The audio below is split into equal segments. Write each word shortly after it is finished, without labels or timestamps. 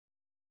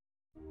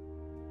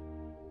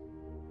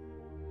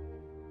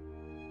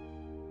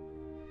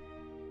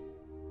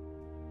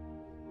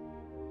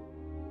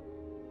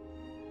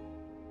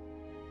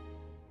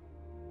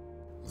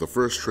The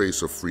first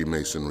trace of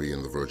Freemasonry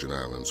in the Virgin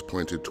Islands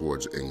pointed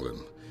towards England.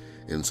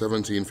 In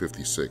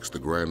 1756, the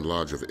Grand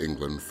Lodge of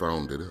England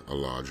founded a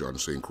lodge on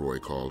St. Croix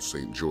called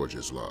St.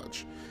 George's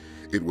Lodge.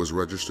 It was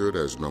registered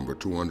as number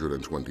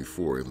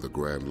 224 in the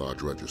Grand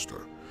Lodge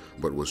Register,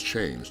 but was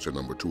changed to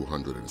number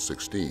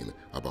 216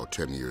 about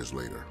 10 years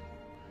later.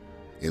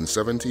 In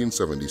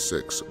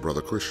 1776,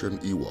 Brother Christian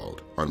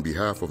Ewald, on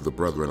behalf of the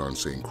Brethren on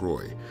St.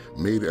 Croix,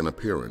 made an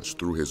appearance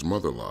through his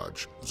mother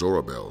lodge,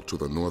 Zorobel to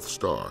the North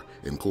Star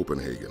in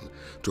Copenhagen,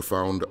 to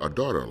found a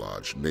daughter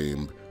lodge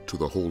named To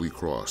the Holy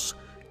Cross.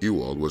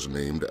 Ewald was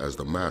named as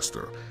the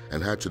master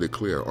and had to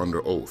declare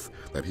under oath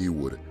that he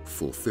would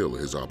fulfill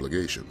his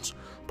obligations,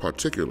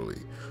 particularly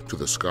to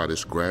the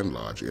Scottish Grand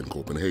Lodge in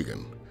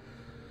Copenhagen.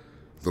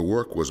 The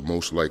work was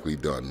most likely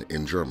done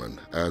in German,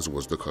 as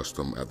was the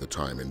custom at the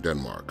time in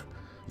Denmark.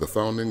 The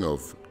founding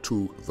of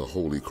To the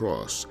Holy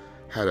Cross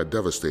had a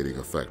devastating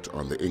effect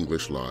on the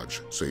English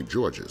lodge St.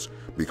 George's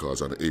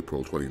because on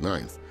April 29,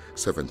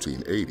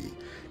 1780,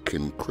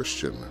 King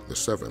Christian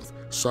VII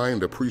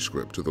signed a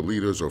prescript to the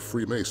leaders of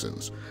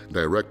Freemasons,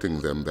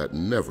 directing them that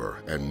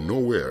never and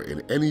nowhere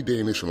in any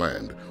Danish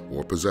land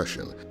or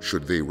possession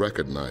should they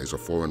recognize a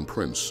foreign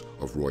prince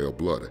of royal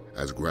blood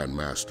as Grand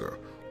Master,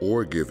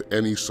 or give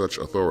any such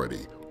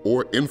authority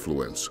or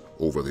influence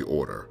over the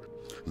order.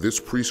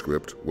 This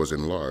prescript was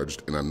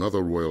enlarged in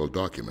another royal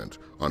document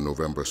on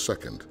November 2,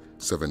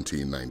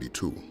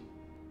 1792.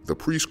 The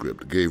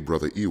prescript gave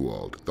Brother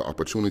Ewald the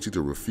opportunity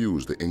to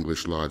refuse the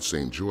English Lodge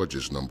St.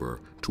 George's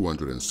number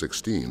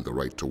 216 the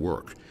right to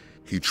work.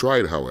 He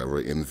tried, however,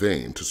 in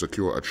vain to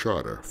secure a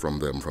charter from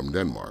them from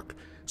Denmark.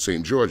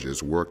 St.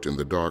 George's worked in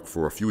the dark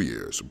for a few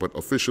years, but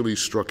officially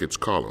struck its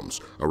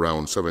columns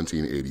around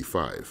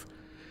 1785.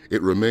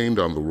 It remained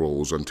on the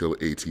rolls until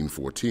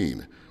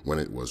 1814, when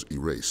it was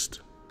erased.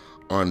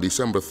 On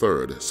December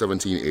 3,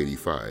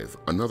 1785,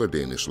 another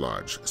Danish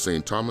lodge,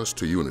 St. Thomas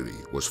to Unity,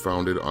 was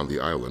founded on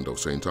the island of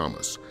St.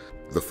 Thomas.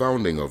 The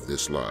founding of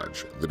this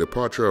lodge, the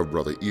departure of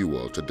Brother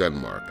Ewald to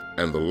Denmark,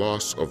 and the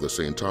loss of the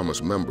St.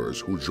 Thomas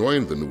members who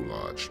joined the new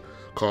lodge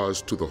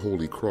caused To the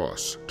Holy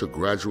Cross to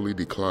gradually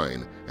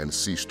decline and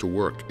cease to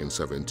work in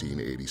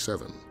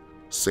 1787.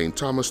 St.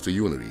 Thomas to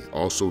Unity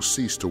also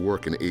ceased to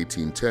work in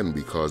 1810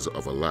 because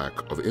of a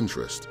lack of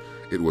interest.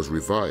 It was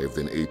revived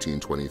in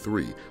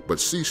 1823, but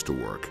ceased to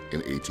work in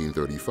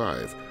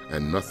 1835,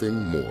 and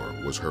nothing more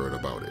was heard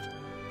about it.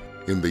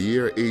 In the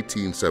year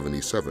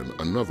 1877,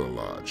 another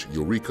lodge,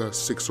 Eureka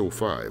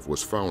 605,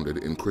 was founded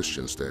in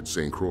Christiansted,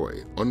 St.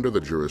 Croix, under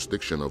the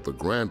jurisdiction of the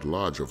Grand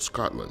Lodge of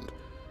Scotland.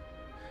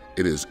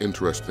 It is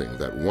interesting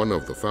that one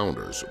of the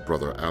founders,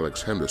 Brother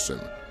Alex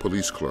Henderson,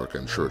 police clerk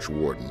and church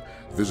warden,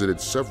 visited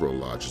several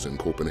lodges in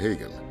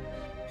Copenhagen.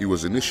 He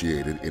was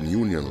initiated in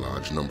Union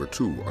Lodge No.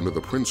 2 under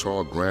the Prince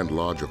Hall Grand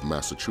Lodge of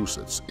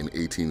Massachusetts in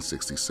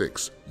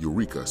 1866.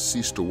 Eureka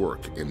ceased to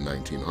work in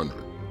 1900.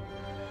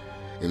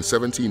 In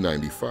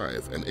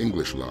 1795, an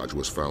English lodge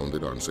was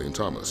founded on St.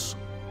 Thomas.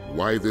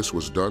 Why this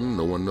was done,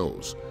 no one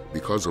knows.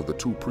 Because of the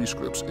two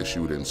prescripts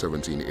issued in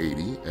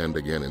 1780 and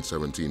again in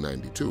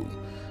 1792,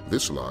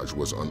 this lodge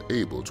was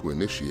unable to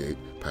initiate,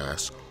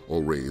 pass,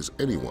 or raise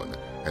anyone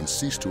and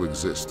ceased to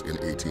exist in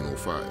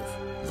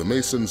 1805. The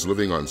Masons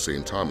living on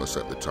St. Thomas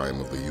at the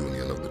time of the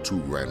union of the two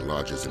Grand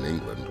Lodges in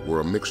England were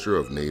a mixture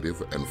of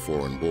native and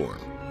foreign-born.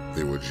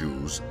 They were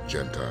Jews,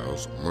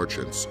 Gentiles,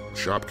 merchants,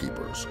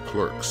 shopkeepers,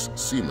 clerks,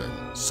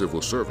 seamen,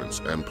 civil servants,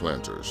 and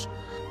planters.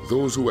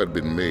 Those who had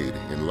been made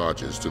in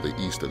lodges to the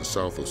east and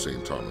south of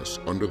St. Thomas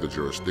under the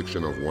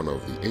jurisdiction of one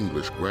of the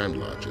English Grand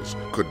Lodges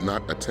could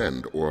not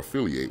attend or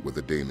affiliate with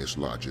the Danish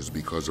lodges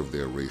because of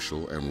their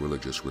racial and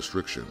religious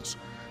restrictions.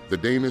 The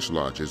Danish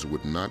lodges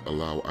would not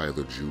allow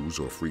either Jews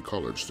or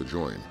free-coloreds to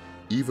join,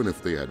 even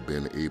if they had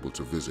been able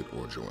to visit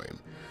or join.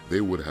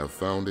 They would have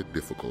found it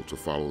difficult to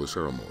follow the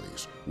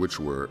ceremonies, which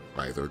were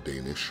either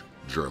Danish,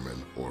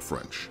 German, or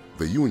French.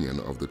 The union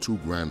of the two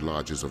Grand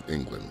Lodges of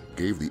England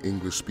gave the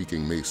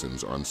English-speaking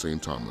Masons on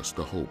St. Thomas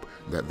the hope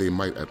that they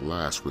might at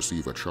last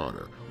receive a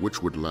charter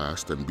which would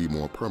last and be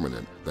more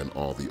permanent than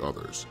all the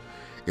others.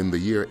 In the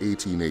year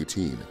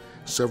 1818,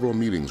 several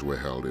meetings were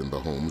held in the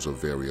homes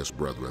of various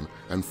brethren,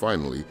 and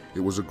finally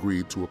it was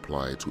agreed to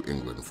apply to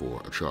England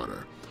for a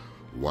charter.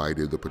 Why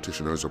did the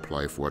petitioners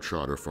apply for a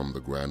charter from the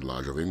Grand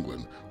Lodge of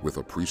England with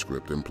a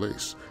prescript in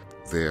place?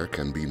 There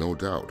can be no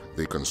doubt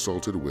they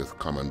consulted with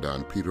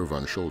Commandant Peter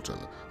van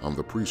Scholten on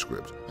the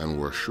prescript and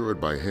were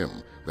assured by him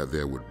that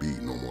there would be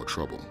no more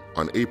trouble.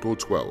 On April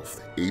 12,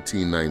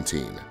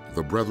 1819,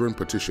 the Brethren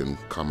petitioned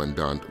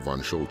Commandant van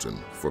Scholten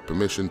for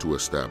permission to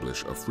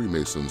establish a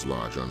Freemasons'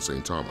 lodge on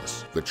St.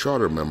 Thomas. The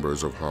charter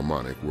members of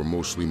Harmonic were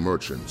mostly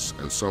merchants,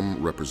 and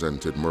some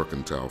represented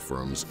mercantile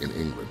firms in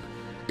England.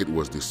 It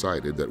was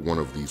decided that one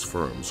of these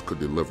firms could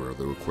deliver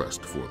the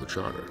request for the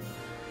charter.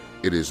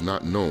 It is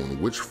not known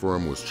which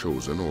firm was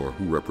chosen or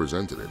who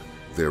represented it.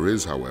 There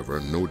is, however,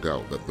 no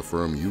doubt that the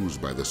firm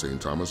used by the St.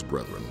 Thomas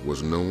Brethren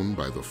was known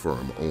by the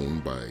firm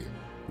owned by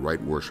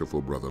Right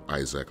Worshipful Brother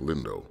Isaac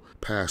Lindo,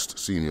 past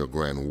Senior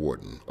Grand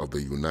Warden of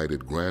the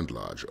United Grand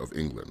Lodge of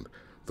England.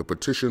 The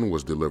petition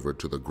was delivered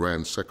to the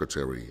Grand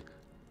Secretary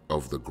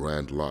of the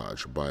Grand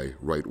Lodge by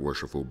Right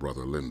Worshipful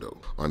Brother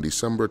Lindo. On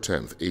December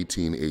 10,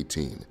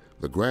 1818,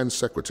 the Grand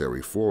Secretary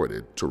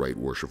forwarded to Right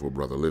Worshipful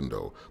Brother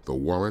Lindo the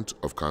warrant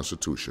of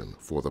constitution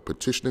for the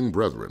petitioning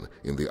brethren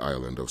in the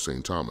island of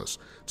St. Thomas,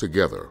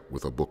 together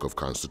with a book of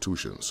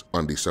constitutions.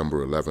 On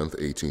December 11,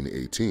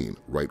 1818,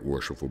 Right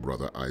Worshipful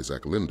Brother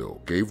Isaac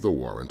Lindo gave the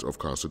warrant of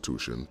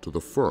constitution to the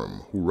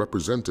firm who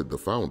represented the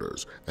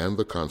founders, and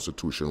the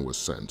constitution was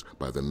sent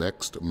by the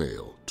next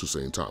mail to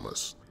St.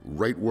 Thomas.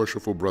 Right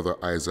Worshipful Brother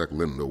Isaac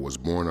Lindo was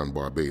born on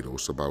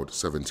Barbados about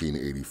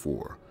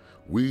 1784.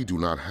 We do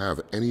not have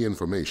any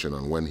information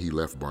on when he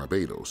left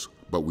Barbados,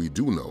 but we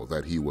do know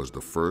that he was the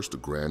first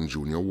Grand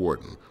Junior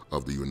Warden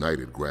of the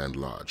United Grand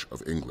Lodge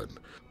of England.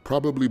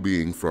 Probably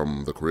being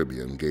from the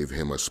Caribbean gave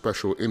him a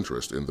special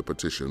interest in the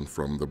petition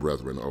from the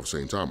Brethren of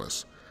St.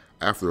 Thomas.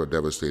 After a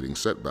devastating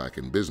setback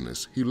in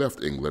business, he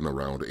left England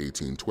around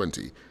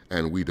 1820,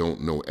 and we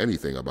don't know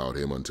anything about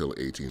him until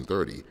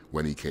 1830,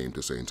 when he came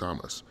to St.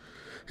 Thomas.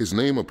 His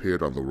name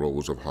appeared on the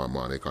rolls of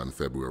Harmonic on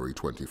February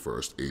 21,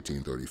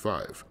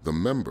 1835. The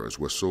members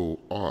were so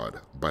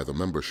awed by the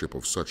membership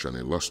of such an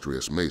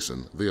illustrious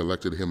Mason, they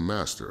elected him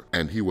master,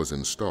 and he was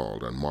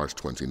installed on March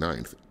 29,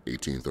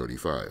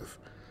 1835.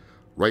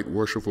 Right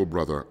Worshipful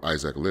Brother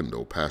Isaac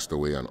Lindo passed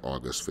away on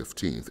August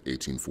 15,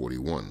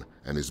 1841,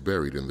 and is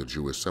buried in the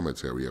Jewish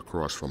cemetery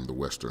across from the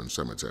Western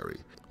Cemetery.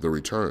 The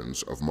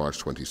returns of March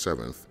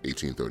 27,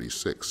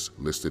 1836,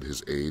 listed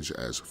his age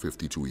as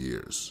 52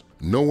 years.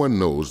 No one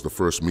knows the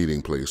first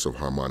meeting place of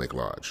Harmonic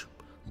Lodge,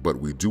 but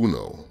we do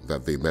know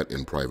that they met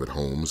in private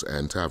homes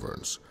and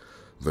taverns.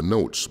 The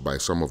notes by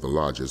some of the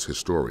lodge's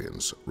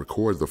historians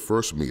record the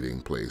first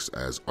meeting place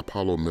as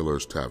Apollo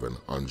Miller's Tavern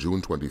on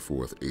June 24,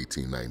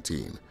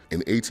 1819. In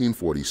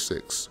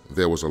 1846,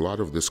 there was a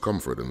lot of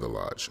discomfort in the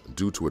lodge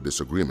due to a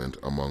disagreement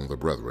among the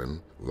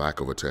brethren,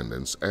 lack of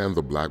attendance, and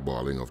the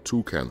blackballing of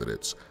two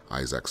candidates,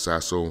 Isaac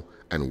Sasso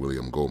and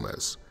William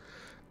Gomez.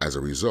 As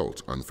a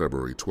result, on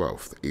February 12,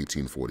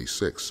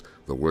 1846,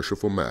 the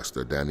Worshipful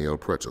Master Daniel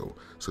Preto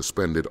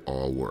suspended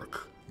all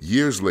work.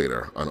 Years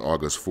later, on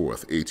August 4,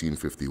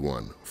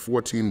 1851,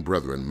 14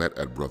 brethren met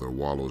at Brother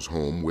Wallow's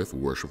home with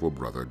Worshipful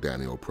Brother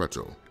Daniel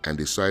Preto and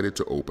decided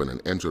to open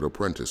an entered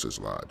apprentices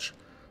lodge.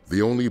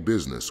 The only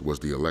business was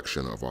the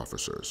election of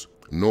officers.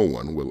 No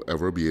one will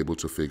ever be able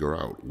to figure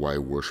out why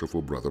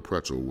Worshipful Brother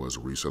Preto was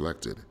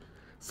reselected.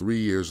 3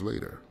 years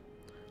later,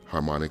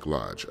 Harmonic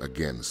Lodge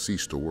again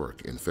ceased to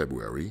work in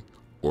February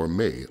or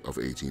May of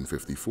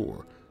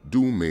 1854,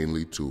 due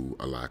mainly to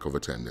a lack of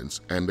attendance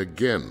and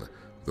again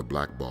the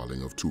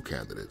blackballing of two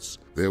candidates.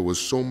 There was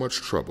so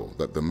much trouble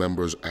that the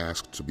members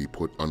asked to be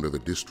put under the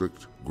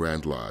District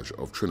Grand Lodge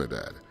of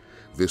Trinidad.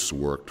 This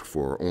worked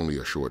for only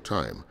a short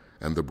time,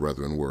 and the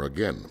brethren were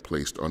again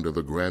placed under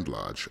the Grand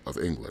Lodge of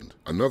England.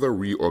 Another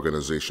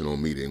reorganizational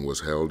meeting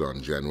was held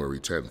on January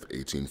 10,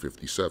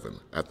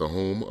 1857, at the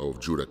home of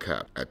Judah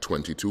Cap at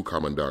 22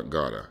 Commandant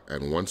Gada,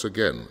 and once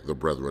again the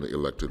brethren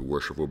elected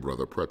Worshipful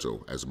Brother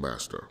Preto as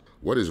master.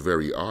 What is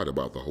very odd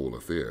about the whole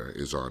affair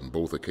is on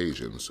both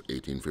occasions,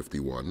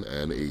 1851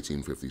 and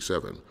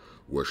 1857,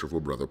 Worshipful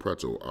Brother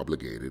Preto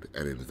obligated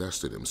and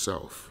invested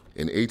himself.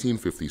 In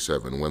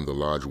 1857, when the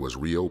lodge was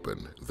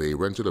reopened, they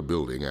rented a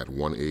building at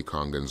 1A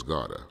Congans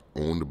Gada,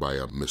 owned by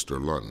a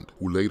Mr. Lund,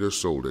 who later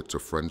sold it to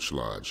French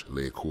Lodge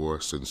Les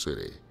Cours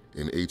Sincere.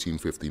 In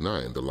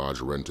 1859, the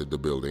lodge rented the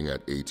building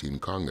at 18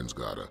 Congans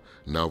Gada,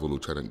 now the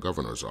Lieutenant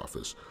Governor's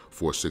office,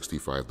 for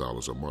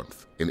 $65 a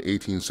month. In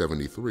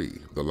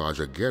 1873, the lodge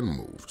again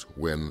moved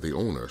when the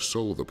owner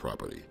sold the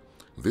property.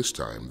 This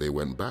time, they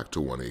went back to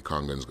 1A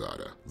Congans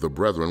Gada. The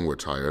brethren were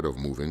tired of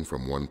moving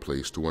from one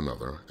place to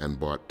another and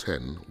bought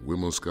 10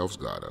 Wimmelskels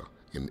Gada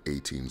in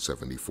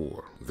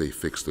 1874. They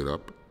fixed it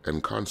up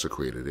and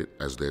consecrated it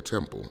as their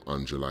temple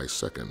on July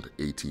 2,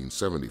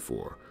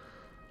 1874.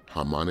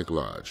 Harmonic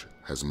Lodge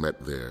has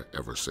met there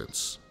ever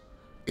since.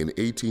 In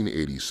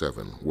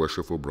 1887,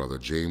 Worshipful Brother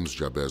James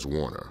Jabez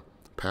Warner,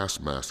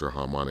 past master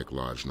Harmonic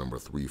Lodge number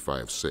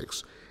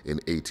 356 in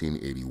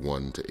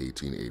 1881 to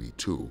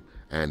 1882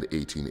 and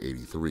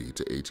 1883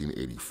 to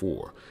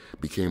 1884,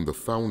 became the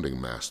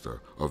founding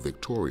master of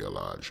Victoria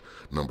Lodge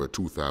number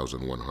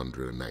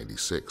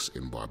 2196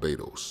 in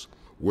Barbados.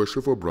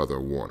 Worshipful Brother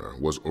Warner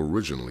was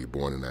originally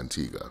born in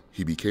Antigua.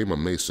 He became a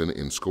Mason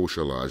in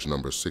Scotia Lodge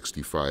number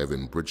 65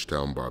 in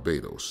Bridgetown,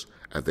 Barbados.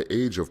 At the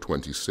age of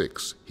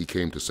 26, he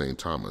came to St.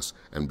 Thomas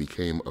and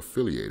became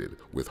affiliated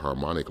with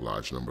Harmonic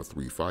Lodge number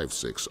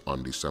 356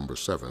 on December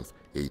 7,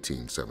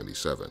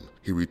 1877.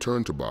 He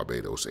returned to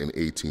Barbados in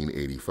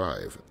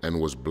 1885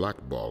 and was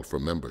blackballed for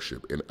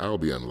membership in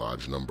Albion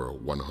Lodge number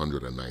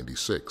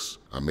 196.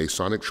 A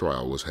Masonic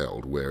trial was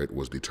held where it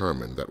was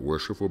determined that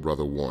Worshipful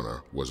Brother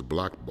Warner was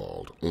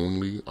blackballed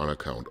only on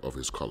account of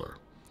his color.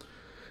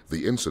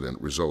 The incident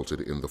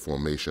resulted in the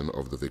formation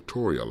of the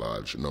Victoria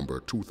Lodge number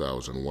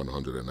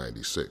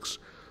 2196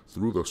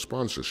 through the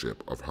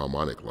sponsorship of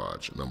Harmonic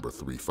Lodge number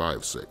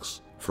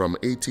 356. From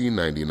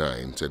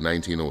 1899 to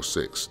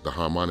 1906, the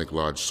Harmonic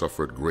Lodge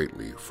suffered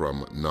greatly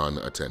from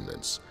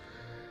non-attendance.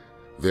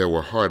 There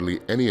were hardly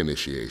any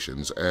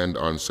initiations, and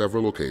on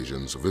several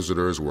occasions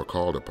visitors were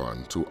called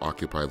upon to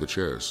occupy the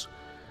chairs.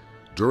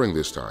 During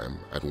this time,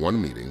 at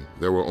one meeting,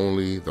 there were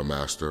only the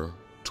master,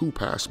 2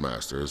 past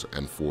masters,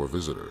 and 4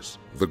 visitors.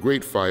 The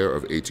Great Fire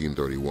of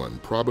 1831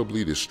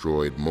 probably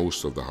destroyed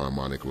most of the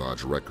Harmonic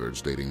Lodge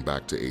records dating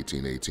back to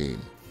 1818.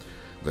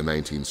 The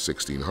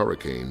 1916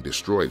 hurricane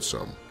destroyed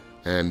some,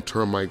 and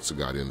termites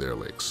got in their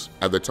licks.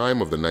 At the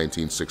time of the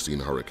 1916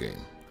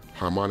 hurricane,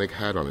 Harmonic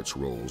had on its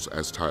rolls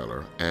as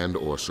Tyler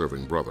and/or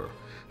serving brother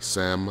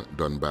Sam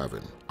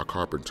Dunbavin, a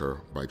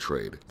carpenter by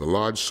trade. The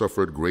lodge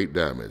suffered great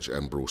damage,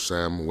 and Bro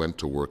Sam went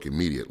to work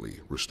immediately,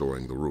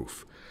 restoring the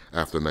roof.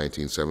 After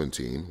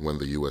 1917, when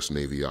the U.S.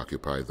 Navy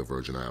occupied the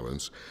Virgin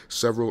Islands,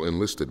 several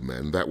enlisted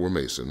men that were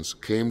Masons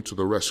came to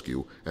the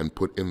rescue and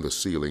put in the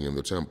ceiling in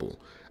the temple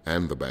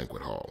and the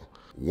banquet hall.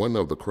 One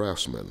of the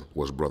craftsmen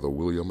was Brother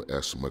William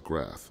S.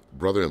 McGrath,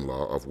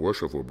 brother-in-law of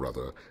Worshipful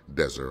Brother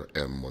Desert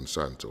M.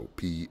 Monsanto,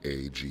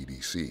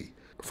 P.A.G.D.C.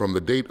 From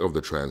the date of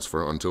the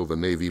transfer until the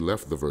Navy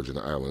left the Virgin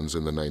Islands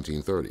in the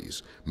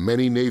 1930s,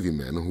 many Navy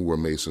men who were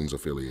Masons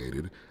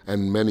affiliated,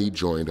 and many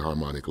joined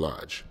Harmonic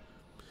Lodge.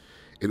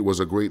 It was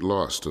a great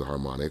loss to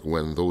Harmonic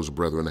when those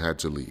brethren had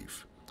to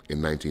leave.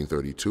 In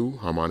 1932,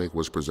 Harmonic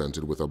was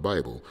presented with a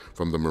Bible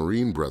from the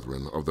Marine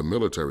Brethren of the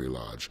Military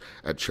Lodge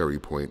at Cherry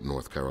Point,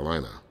 North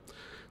Carolina.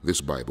 This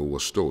Bible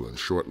was stolen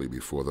shortly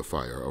before the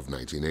fire of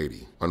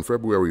 1980. On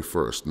February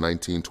 1,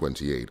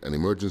 1928, an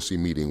emergency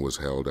meeting was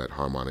held at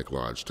Harmonic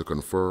Lodge to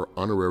confer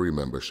honorary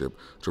membership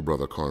to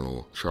Brother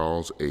Colonel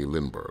Charles A.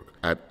 Lindbergh.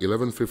 At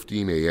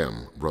 11:15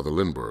 a.m., Brother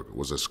Lindbergh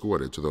was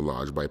escorted to the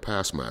lodge by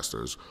past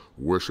masters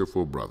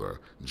Worshipful Brother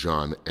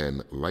John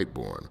N.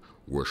 Lightbourne,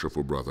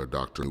 Worshipful Brother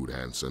Dr. Newt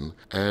Hansen,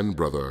 and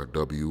Brother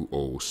W.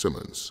 O.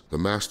 Simmons. The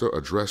master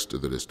addressed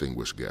the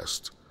distinguished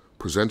guest,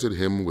 presented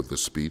him with the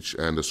speech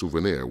and a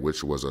souvenir,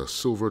 which was a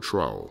silver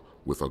trowel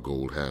with a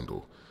gold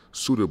handle.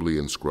 Suitably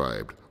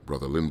inscribed,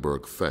 Brother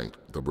Lindbergh thanked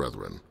the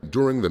brethren.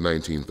 During the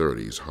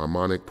 1930s,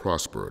 Harmonic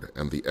prospered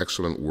and the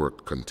excellent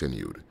work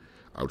continued.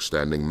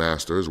 Outstanding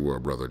masters were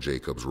Brother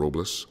Jacobs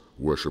Robles,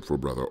 Worshipful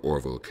Brother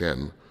Orville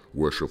Ken,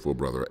 Worshipful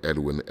Brother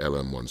Edwin L.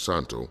 M.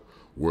 Monsanto,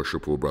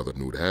 Worshipful Brother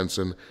Newt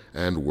Hansen,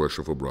 and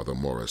Worshipful Brother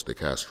Morris de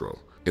Castro.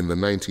 In the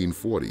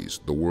 1940s,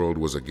 the world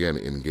was again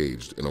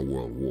engaged in a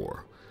world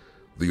war.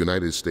 The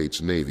United States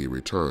Navy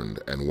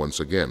returned, and once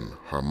again,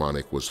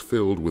 Harmonic was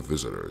filled with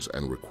visitors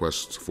and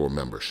requests for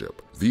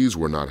membership. These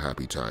were not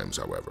happy times,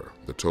 however.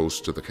 The toasts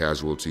to the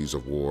casualties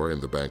of war in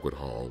the banquet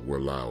hall were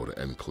loud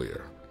and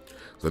clear.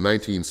 The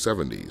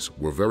 1970s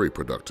were very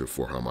productive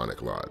for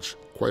Harmonic Lodge.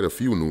 Quite a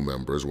few new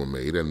members were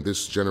made, and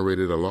this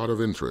generated a lot of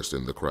interest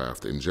in the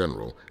craft in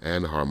general,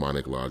 and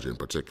Harmonic Lodge in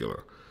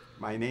particular.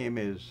 My name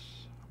is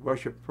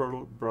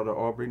Worshipful Brother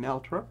Aubrey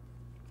Neltrop.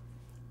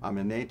 I'm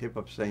a native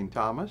of St.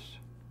 Thomas.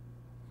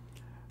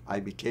 I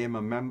became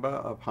a member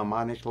of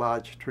Harmonic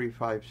Lodge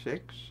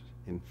 356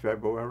 in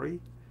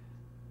February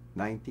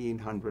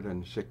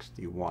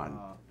 1961.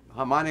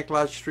 Harmonic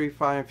Lodge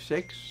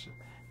 356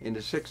 in the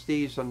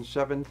 60s and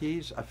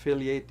 70s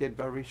affiliated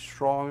very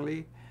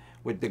strongly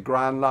with the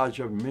Grand Lodge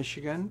of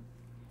Michigan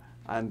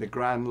and the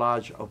Grand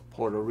Lodge of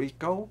Puerto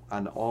Rico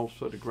and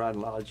also the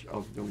Grand Lodge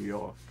of New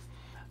York.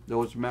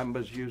 Those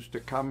members used to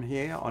come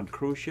here on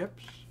cruise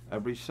ships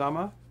every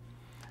summer.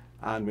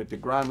 And with the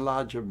Grand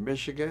Lodge of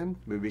Michigan,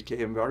 we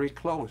became very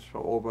close for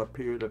over a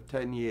period of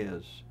 10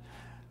 years.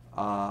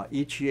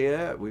 Each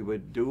year we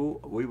would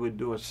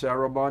do a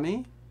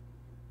ceremony,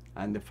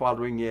 and the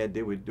following year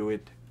they would do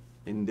it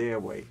in their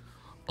way.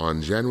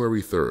 On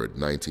January 3,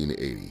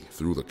 1980,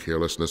 through the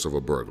carelessness of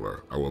a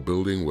burglar, our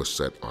building was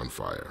set on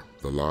fire.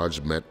 The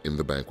lodge met in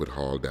the banquet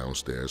hall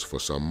downstairs for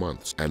some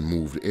months and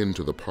moved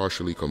into the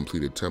partially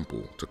completed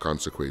temple to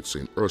consecrate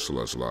St.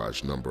 Ursula's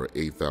Lodge number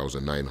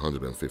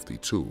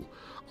 8952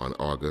 on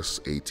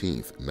August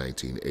 18,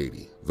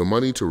 1980. The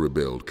money to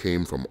rebuild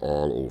came from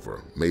all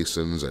over,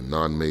 Masons and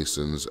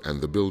non-Masons,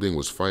 and the building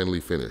was finally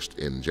finished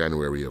in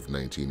January of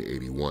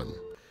 1981.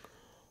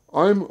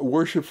 I'm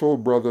Worshipful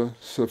Brother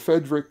Sir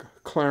Frederick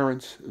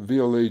Clarence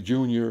Viollet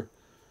Jr.,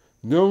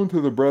 known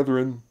to the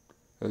brethren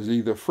as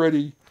either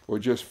Freddie or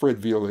just Fred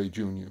Viollet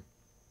Jr.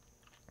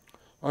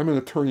 I'm an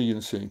attorney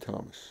in St.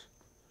 Thomas.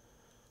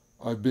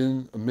 I've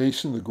been a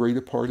Mason the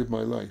greater part of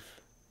my life,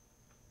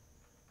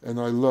 and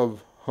I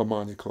love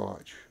Harmonic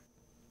Lodge.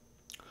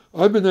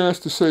 I've been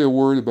asked to say a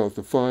word about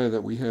the fire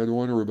that we had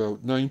on or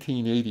about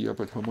 1980 up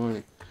at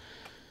Harmonic.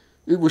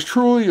 It was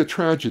truly a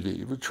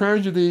tragedy. A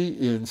tragedy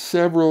in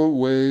several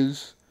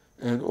ways,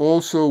 and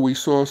also we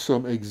saw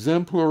some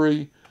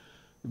exemplary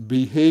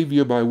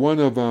behavior by one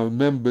of our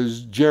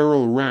members,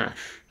 Gerald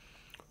Rash,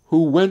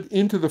 who went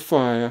into the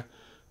fire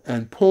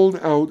and pulled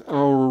out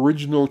our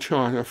original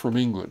charter from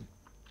England.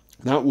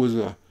 That was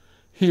a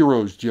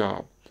hero's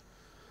job.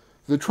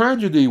 The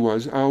tragedy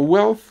was our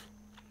wealth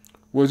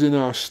was in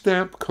our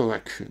stamp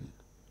collection,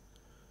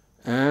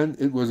 and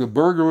it was a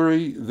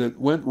burglary that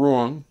went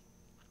wrong.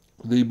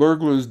 The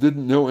burglars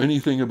didn't know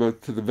anything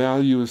about the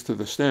values to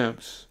the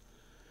stamps,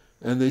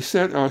 and they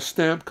set our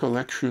stamp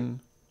collection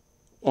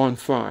on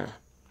fire.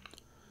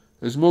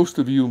 As most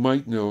of you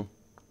might know,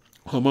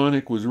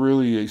 Harmonic was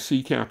really a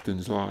sea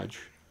captain's lodge,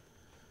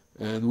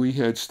 and we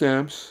had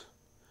stamps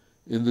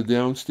in the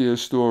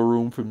downstairs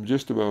storeroom from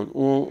just about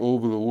all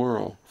over the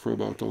world for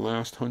about the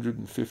last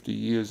 150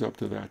 years up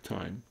to that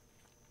time.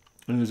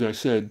 And as I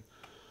said,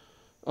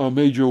 our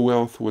major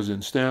wealth was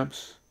in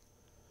stamps.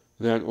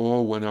 That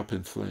all went up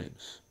in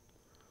flames.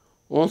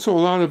 Also, a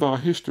lot of our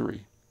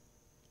history.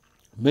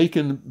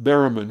 Macon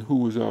Berriman, who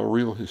was our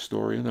real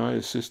historian, I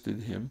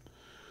assisted him.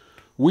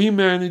 We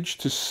managed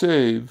to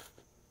save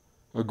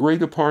a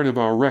greater part of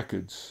our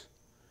records,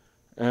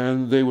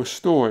 and they were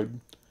stored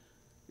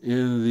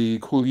in the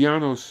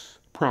Culianos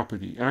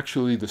property,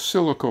 actually the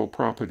Silico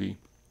property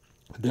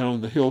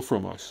down the hill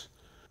from us.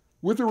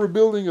 With the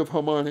rebuilding of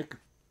Harmonic,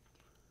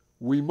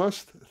 we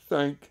must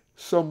thank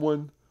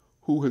someone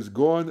who has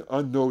gone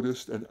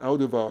unnoticed and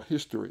out of our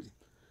history,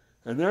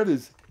 and that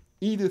is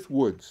Edith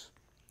Woods,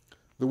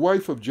 the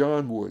wife of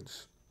John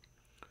Woods,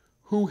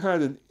 who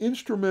had an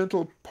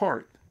instrumental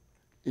part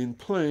in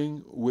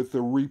playing with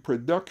the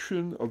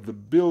reproduction of the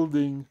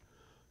building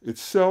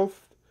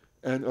itself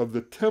and of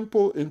the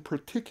temple in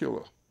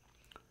particular.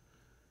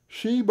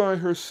 She by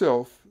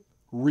herself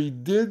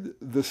redid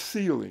the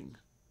ceiling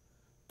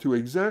to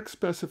exact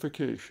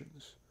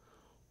specifications,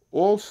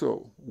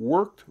 also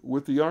worked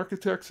with the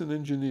architects and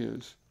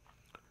engineers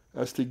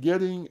as to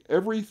getting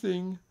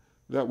everything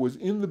that was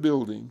in the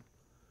building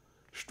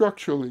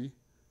structurally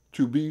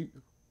to be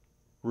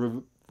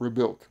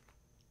rebuilt.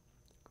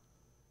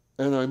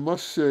 And I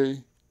must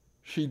say,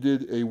 she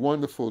did a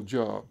wonderful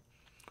job.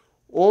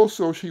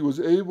 Also, she was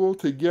able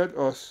to get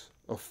us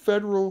a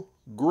federal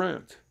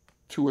grant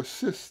to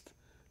assist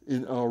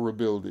in our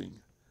rebuilding.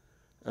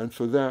 And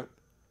for that,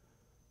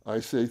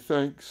 I say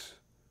thanks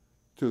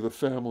to the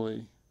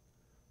family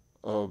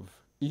of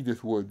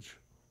Edith Woods,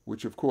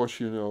 which of course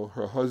you know,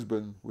 her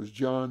husband was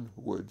John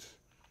Woods,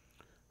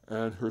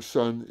 and her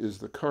son is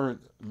the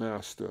current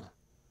master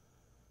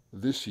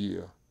this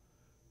year,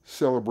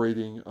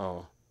 celebrating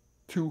our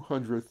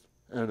 200th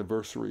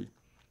anniversary.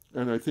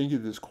 And I think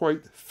it is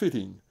quite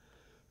fitting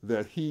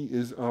that he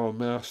is our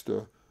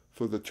master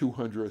for the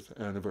 200th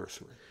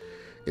anniversary.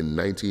 In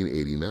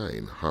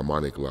 1989,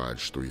 Harmonic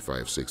Lodge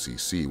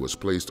 356EC was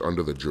placed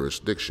under the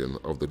jurisdiction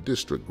of the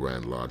District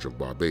Grand Lodge of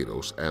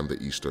Barbados and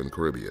the Eastern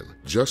Caribbean.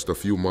 Just a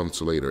few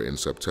months later in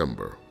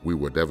September, we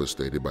were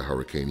devastated by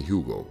Hurricane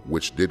Hugo,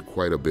 which did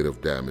quite a bit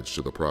of damage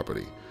to the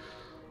property.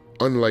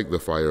 Unlike the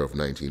fire of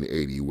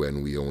 1980,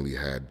 when we only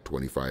had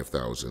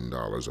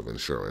 $25,000 of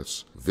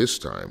insurance, this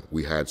time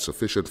we had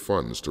sufficient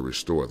funds to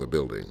restore the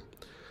building.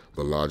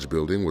 The lodge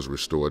building was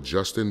restored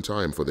just in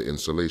time for the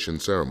installation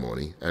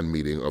ceremony and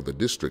meeting of the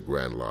District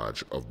Grand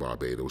Lodge of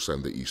Barbados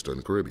and the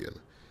Eastern Caribbean.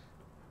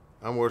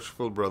 I'm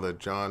Worshipful Brother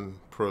John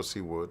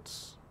Percy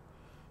Woods,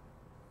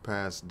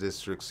 past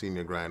District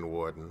Senior Grand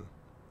Warden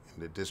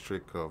in the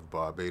District of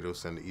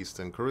Barbados and the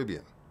Eastern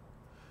Caribbean.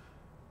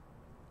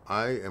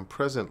 I am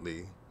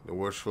presently the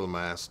Worshipful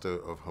Master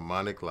of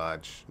Harmonic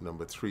Lodge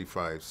number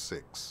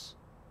 356.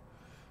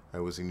 I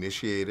was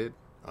initiated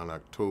on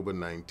October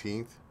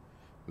 19th,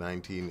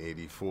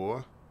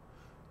 1984,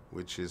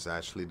 which is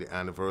actually the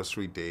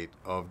anniversary date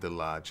of the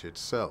lodge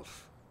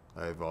itself.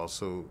 I've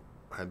also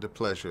had the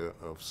pleasure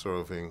of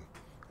serving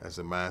as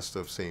a Master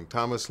of St.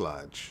 Thomas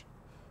Lodge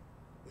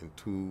in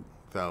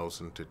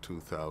 2000 to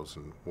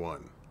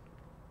 2001.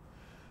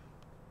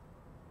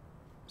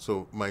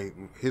 So my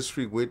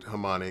history with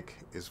Harmonic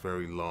is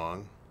very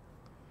long,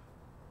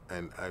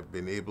 and I've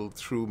been able,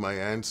 through my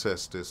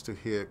ancestors, to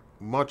hear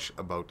much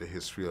about the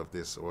history of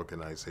this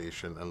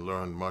organization and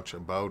learn much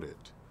about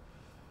it.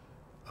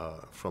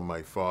 From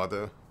my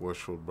father,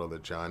 Worshipful Brother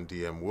John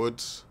D.M.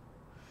 Woods,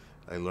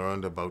 I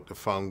learned about the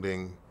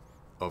founding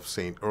of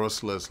St.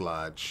 Ursula's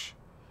Lodge,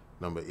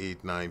 number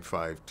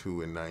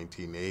 8952 in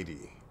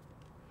 1980.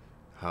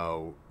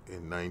 How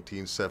in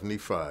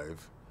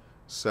 1975,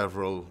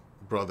 several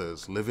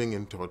brothers living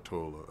in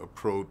Tortola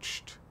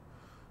approached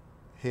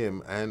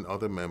him and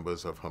other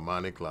members of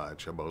Harmonic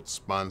Lodge about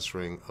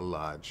sponsoring a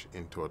lodge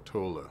in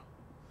Tortola.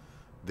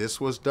 This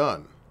was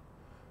done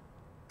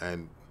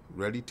and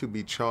ready to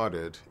be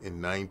chartered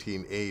in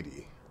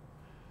 1980.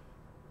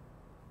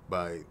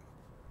 By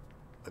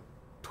a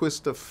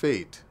twist of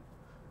fate,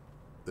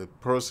 the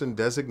person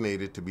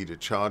designated to be the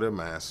charter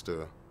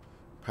master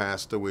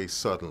passed away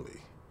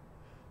suddenly,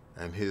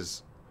 and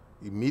his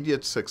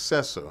immediate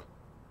successor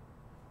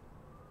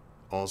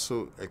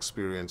also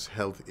experienced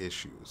health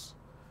issues.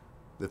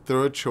 The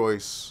third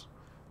choice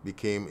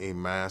became a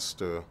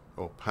master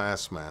or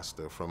past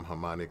master from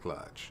Harmonic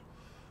Lodge.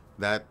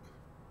 That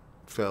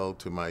fell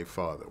to my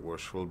father,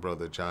 Worshipful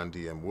Brother John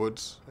D.M.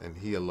 Woods, and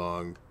he,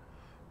 along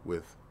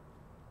with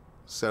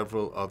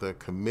several other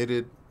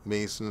committed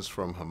Masons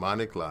from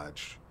Harmonic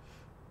Lodge,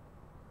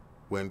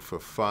 went for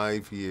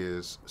 5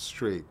 years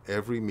straight,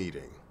 every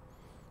meeting,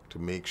 to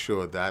make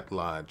sure that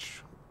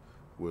lodge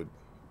would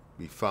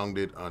be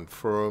founded on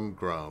firm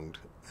ground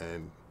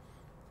and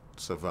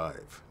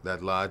survive.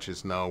 That lodge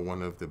is now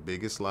one of the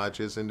biggest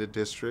lodges in the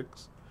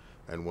districts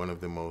and one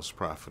of the most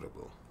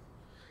profitable.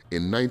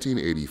 In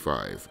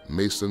 1985,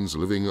 Masons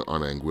living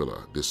on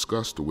Anguilla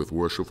discussed with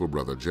Worshipful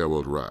Brother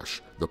Gerald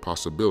Rash the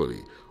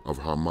possibility of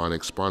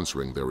Harmonic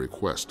sponsoring their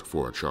request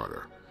for a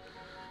charter.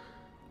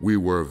 We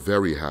were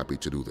very happy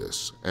to do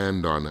this,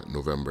 and on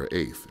November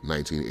 8,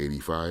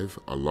 1985,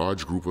 a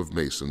large group of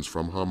Masons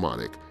from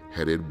Harmonic,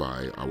 headed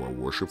by our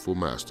Worshipful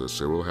Master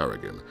Cyril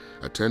Harrigan,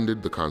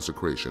 attended the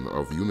consecration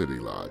of Unity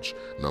Lodge,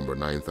 number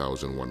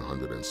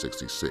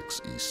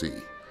 9166 EC.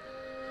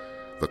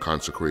 The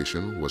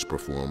consecration was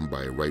performed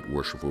by Right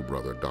Worshipful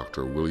Brother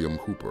Dr. William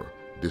Cooper,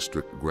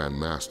 District Grand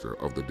Master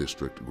of the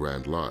District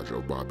Grand Lodge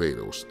of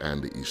Barbados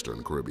and the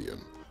Eastern Caribbean.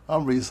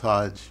 I'm Reese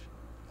Hodge,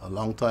 a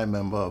longtime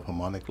member of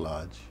Harmonic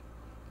Lodge,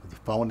 the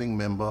founding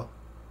member,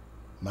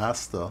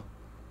 master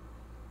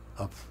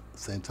of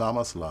St.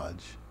 Thomas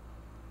Lodge.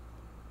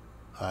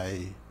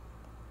 I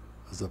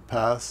was a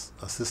past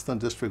Assistant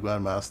District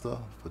Grand Master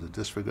for the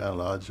District Grand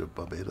Lodge of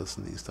Barbados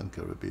and the Eastern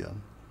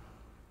Caribbean.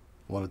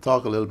 I want to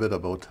talk a little bit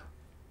about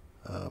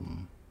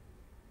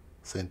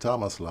St.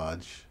 Thomas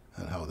Lodge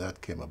and how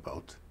that came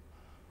about.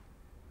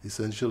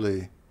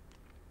 Essentially,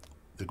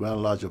 the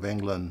Grand Lodge of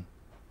England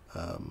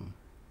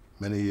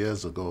many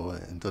years ago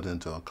entered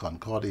into a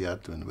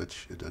concordiat in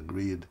which it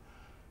agreed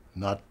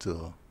not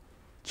to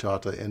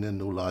charter any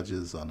new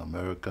lodges on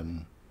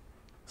American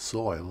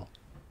soil.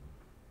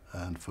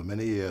 And for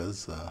many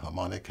years,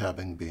 Harmonic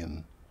having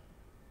been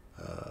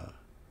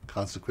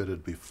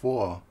consecrated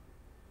before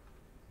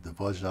the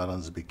Virgin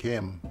Islands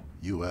became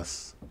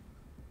U.S.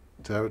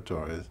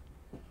 territories,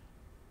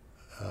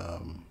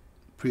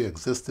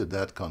 pre-existed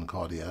that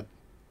concordiat,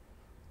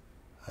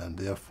 and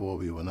therefore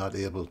we were not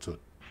able to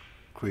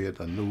create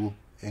a new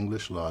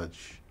English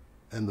lodge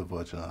in the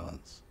Virgin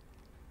Islands.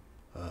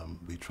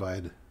 We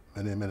tried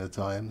many, many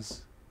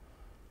times,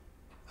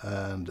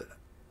 and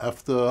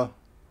after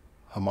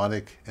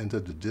Harmonic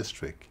entered the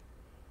district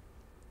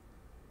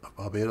of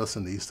Barbados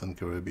and the Eastern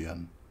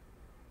Caribbean,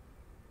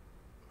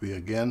 we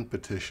again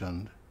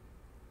petitioned,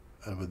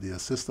 and with the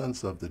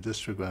assistance of the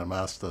District Grand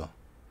Master,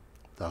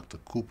 Dr.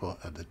 Cooper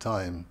at the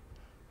time,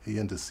 he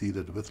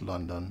interceded with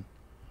London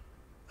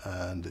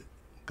and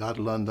got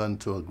London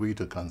to agree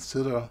to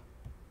consider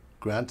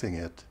granting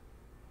it,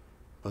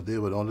 but they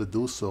would only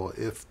do so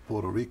if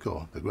Puerto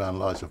Rico, the Grand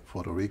Lodge of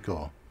Puerto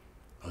Rico,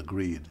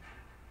 agreed.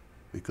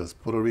 Because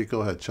Puerto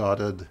Rico had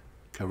chartered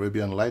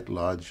Caribbean Light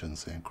Lodge in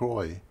St.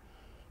 Croix,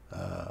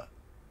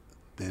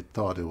 they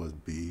thought it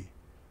would be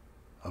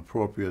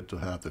appropriate to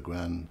have the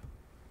Grand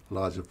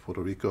Lodge of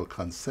Puerto Rico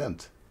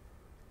consent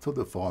to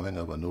the forming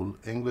of a new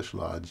English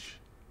lodge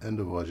in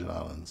the Virgin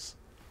Islands,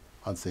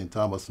 on St.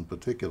 Thomas in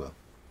particular.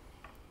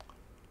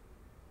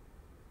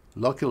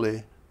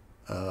 Luckily,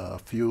 a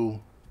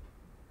few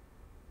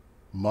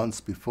months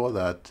before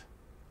that,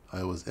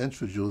 I was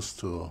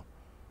introduced to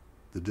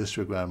the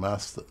District Grand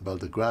Master, well,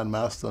 the Grand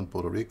Master in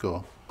Puerto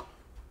Rico,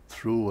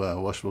 through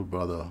Worshipful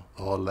Brother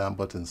Earl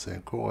Lambert in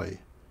St. Croix.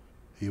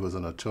 He was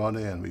an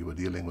attorney and we were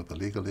dealing with a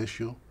legal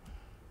issue.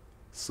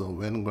 So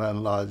when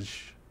Grand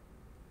Lodge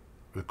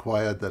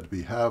required that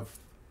we have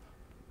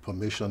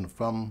permission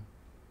from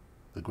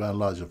the Grand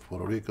Lodge of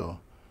Puerto Rico,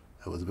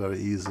 it was very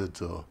easy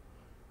to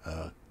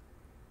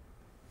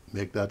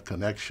make that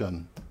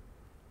connection,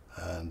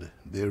 and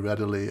they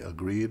readily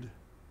agreed,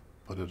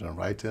 put it in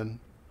writing,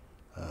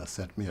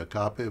 sent me a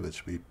copy,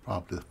 which we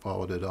promptly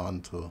forwarded on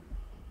to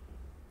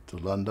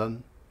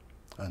London,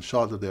 and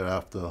shortly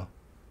thereafter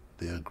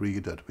they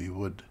agreed that we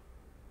would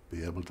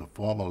be able to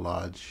form a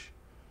lodge.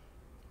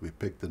 We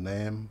picked the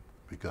name,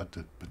 we got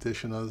the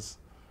petitioners,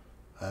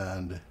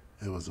 and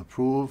it was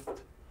approved,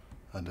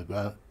 and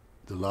the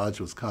lodge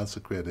was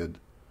consecrated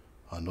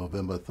on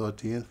November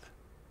 13th,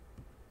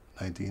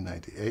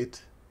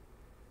 1998,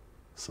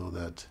 so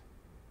that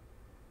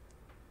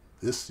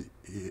this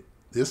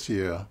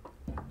year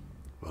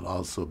will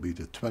also be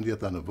the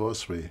 20th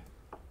anniversary,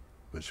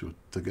 which would,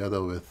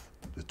 together with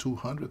the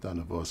 200th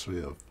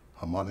anniversary of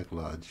Harmonic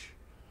Lodge,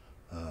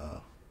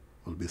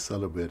 will be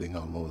celebrating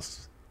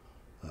almost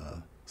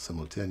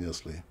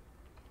simultaneously.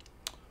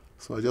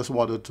 So I just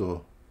wanted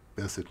to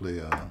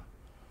basically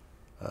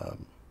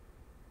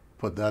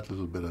put that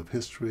little bit of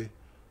history.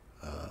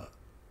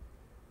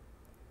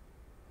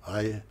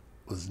 I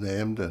was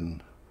named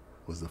and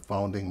was the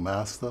founding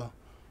master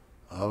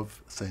of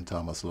St.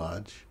 Thomas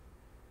Lodge,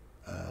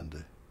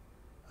 and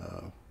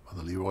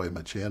Brother Leroy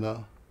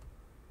Machena,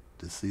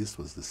 deceased,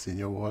 was the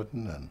senior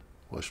warden, and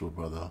Worshipful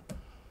Brother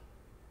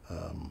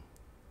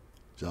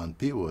John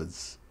P.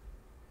 Woods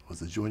was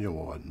the junior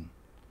warden.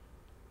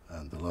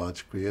 And the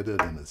lodge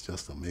created, and it's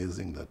just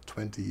amazing that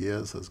 20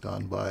 years has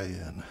gone by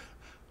and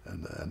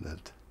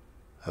it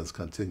has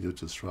continued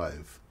to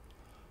strive.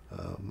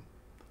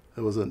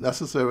 It was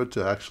necessary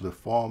to actually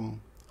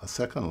form a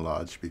second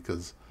lodge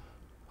because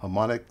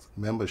Harmonic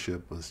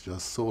membership was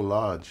just so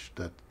large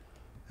that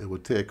it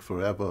would take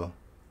forever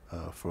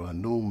for a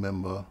new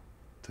member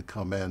to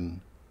come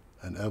in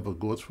and ever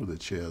go through the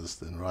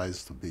chairs and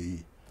rise to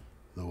be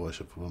the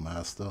Worshipful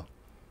Master.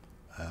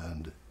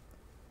 And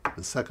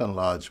the second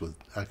lodge would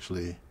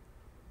actually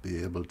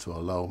be able to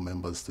allow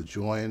members to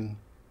join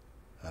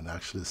and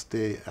actually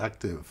stay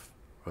active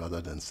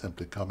rather than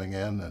simply coming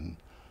in and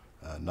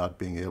not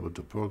being able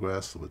to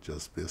progress, would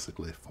just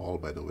basically fall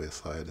by the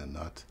wayside and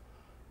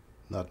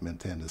not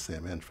maintain the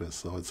same interest.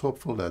 So it's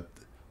hopeful that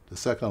the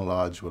second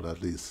lodge will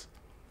at least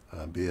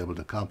be able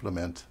to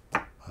complement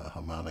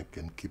Harmonic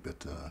and keep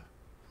it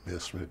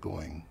masonry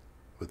going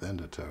within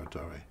the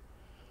territory.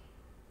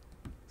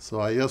 So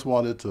I just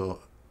wanted to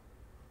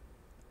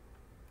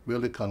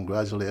really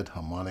congratulate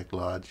Harmonic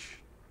Lodge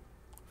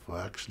for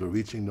actually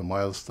reaching the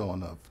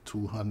milestone of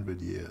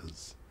 200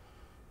 years.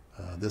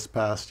 This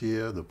past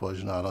year, the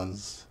Virgin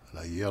Islands, in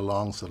a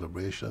year-long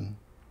celebration,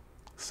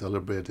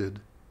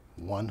 celebrated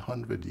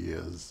 100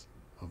 years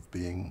of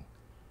being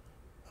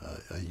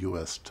a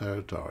U.S.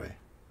 territory,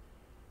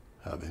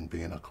 having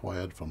been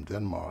acquired from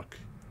Denmark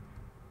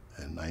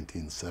in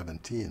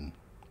 1917.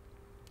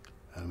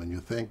 And when you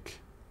think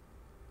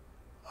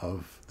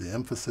of the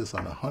emphasis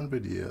on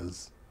 100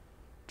 years,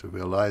 to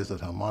realize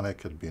that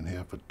Harmonic had been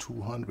here for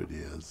 200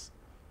 years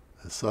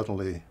is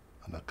certainly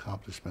an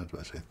accomplishment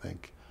which I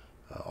think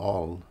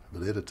all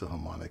related to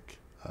Harmonic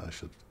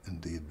should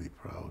indeed be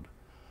proud.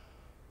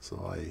 So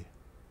I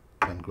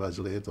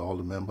congratulate all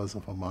the members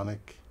of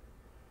Harmonic,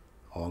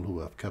 all who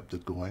have kept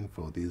it going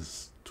for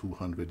these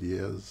 200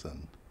 years,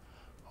 and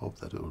hope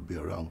that it will be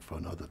around for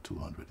another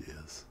 200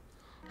 years.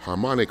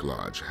 Harmonic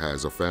Lodge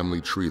has a family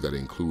tree that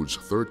includes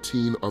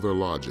 13 other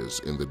lodges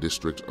in the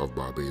District of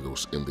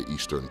Barbados in the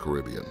Eastern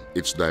Caribbean.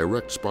 Its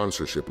direct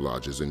sponsorship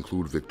lodges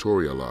include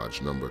Victoria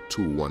Lodge number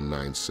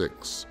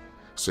 2196,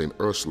 St.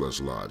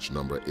 Ursula's Lodge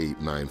number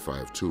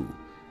 8952,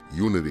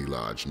 Unity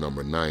Lodge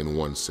number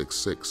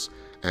 9166,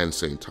 and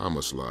St.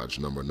 Thomas Lodge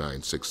number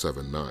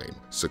 9679.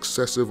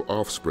 Successive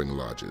offspring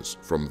lodges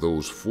from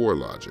those 4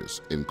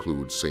 lodges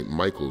include St.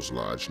 Michael's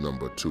Lodge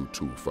number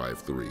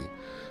 2253,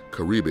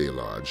 Caribe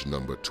Lodge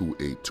number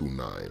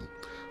 2829,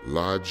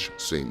 Lodge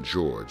St.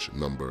 George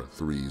number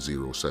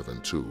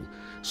 3072,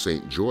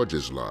 St.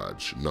 George's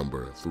Lodge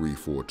number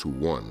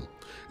 3421,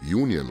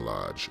 Union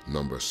Lodge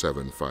number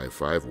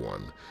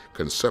 7551,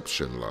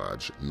 Conception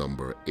Lodge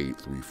number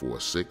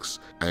 8346,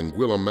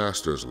 Anguilla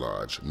Masters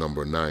Lodge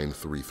number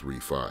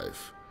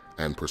 9335,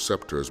 and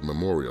Preceptors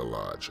Memorial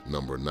Lodge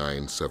number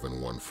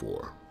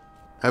 9714.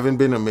 Having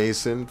been a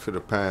Mason for the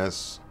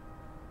past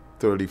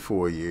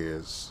 34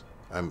 years,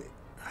 I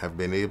have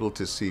been able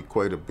to see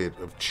quite a bit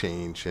of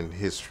change in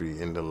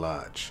history in the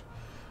lodge.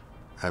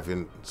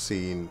 Having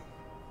seen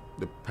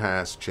the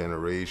past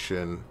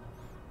generation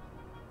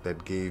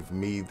that gave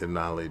me the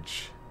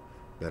knowledge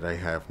that I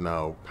have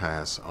now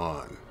pass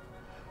on.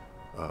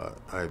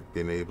 I've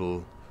been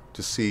able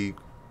to see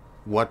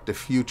what the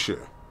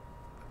future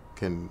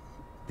can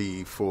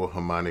be for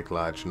Harmonic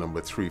Lodge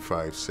number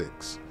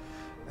 356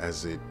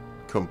 as it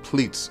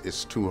completes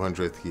its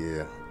 200th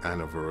year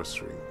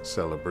anniversary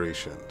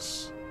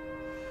celebrations.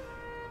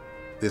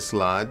 This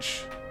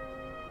lodge,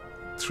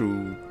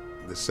 through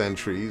the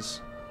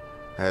centuries,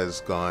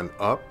 has gone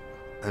up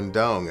and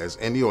down, as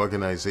any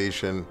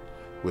organization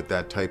with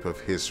that type of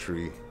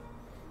history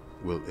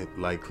will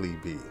likely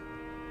be.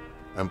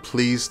 I'm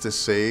pleased to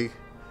say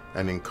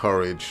and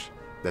encourage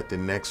that the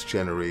next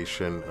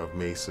generation of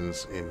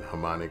Masons in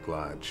Harmonic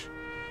Lodge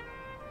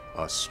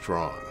are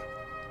strong.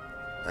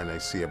 And I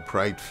see a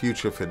bright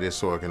future for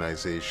this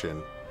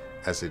organization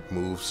as it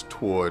moves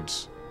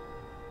towards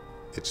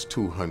its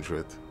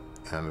 200th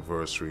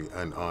anniversary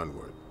and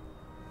onward.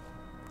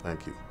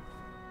 Thank you.